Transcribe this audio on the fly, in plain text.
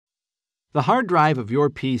The hard drive of your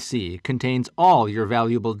PC contains all your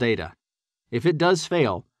valuable data. If it does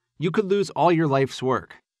fail, you could lose all your life's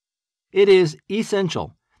work. It is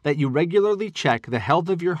essential that you regularly check the health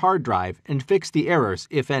of your hard drive and fix the errors,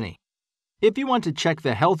 if any. If you want to check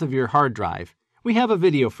the health of your hard drive, we have a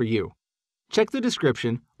video for you. Check the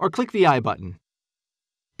description or click the I button.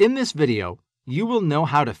 In this video, you will know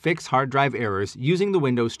how to fix hard drive errors using the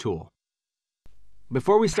Windows tool.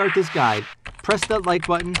 Before we start this guide, press that like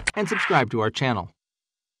button and subscribe to our channel.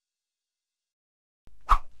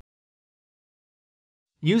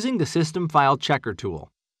 Using the System File Checker tool.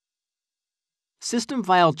 System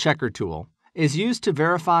File Checker tool is used to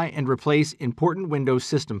verify and replace important Windows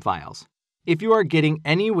system files. If you are getting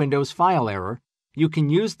any Windows file error, you can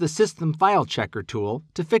use the System File Checker tool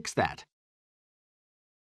to fix that.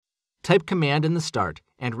 Type Command in the Start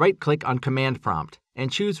and right-click on Command Prompt and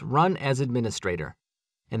choose Run as Administrator.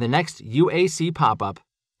 In the next UAC pop-up,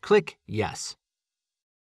 click Yes.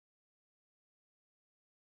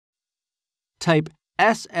 Type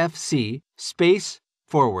sfc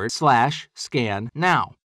 /scan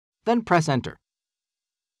now, then press Enter.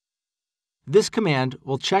 This command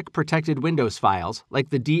will check protected Windows files like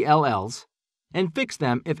the DLLs and fix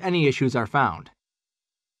them if any issues are found.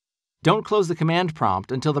 Don't close the command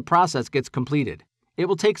prompt until the process gets completed. It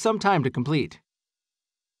will take some time to complete.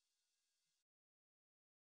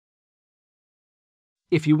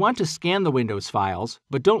 If you want to scan the Windows files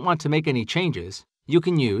but don't want to make any changes, you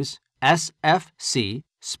can use sfc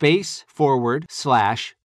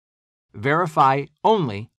 /verify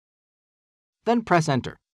only, then press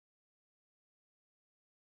Enter.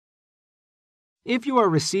 If you are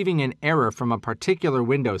receiving an error from a particular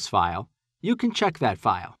Windows file, you can check that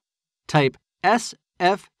file. Type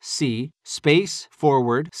sfc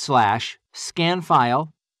 /scan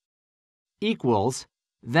file equals,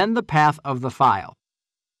 then the path of the file.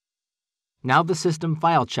 Now the System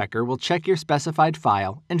File Checker will check your specified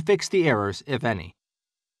file and fix the errors, if any.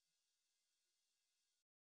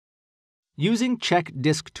 Using Check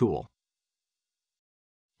Disk tool.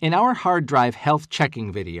 In our hard drive health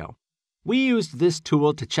checking video, we used this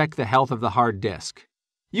tool to check the health of the hard disk.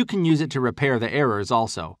 You can use it to repair the errors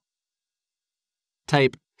also.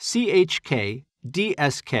 Type chk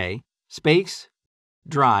dsk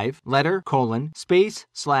drive /f/r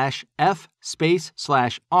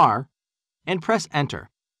and press Enter.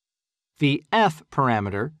 The F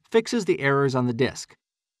parameter fixes the errors on the disk,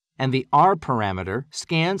 and the R parameter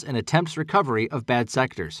scans and attempts recovery of bad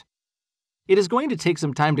sectors. It is going to take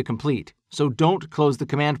some time to complete, so don't close the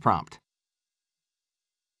command prompt.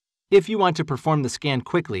 If you want to perform the scan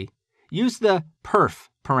quickly, use the perf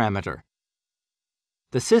parameter.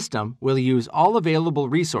 The system will use all available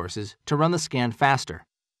resources to run the scan faster.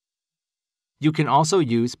 You can also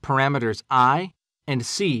use parameters I and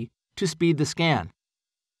C to speed the scan.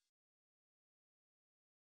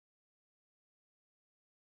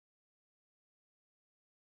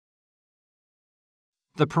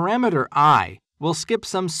 The parameter I will skip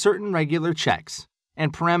some certain regular checks,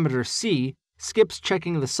 and parameter C skips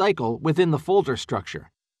checking the cycle within the folder structure.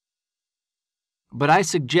 But I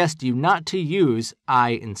suggest you not to use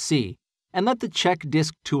I and C, and let the Check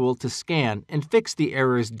Disk tool to scan and fix the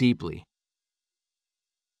errors deeply.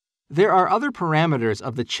 There are other parameters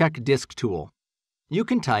of the Check Disk tool. You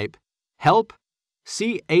can type help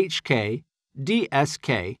chk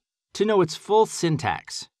dsk to know its full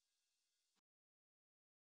syntax.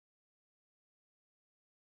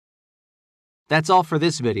 That's all for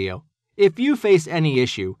this video. If you face any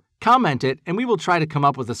issue, comment it and we will try to come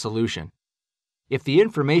up with a solution. If the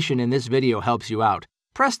information in this video helps you out,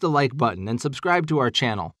 press the like button and subscribe to our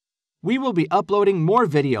channel. We will be uploading more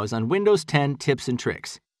videos on Windows 10 tips and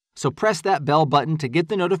tricks, so press that bell button to get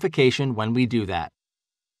the notification when we do that.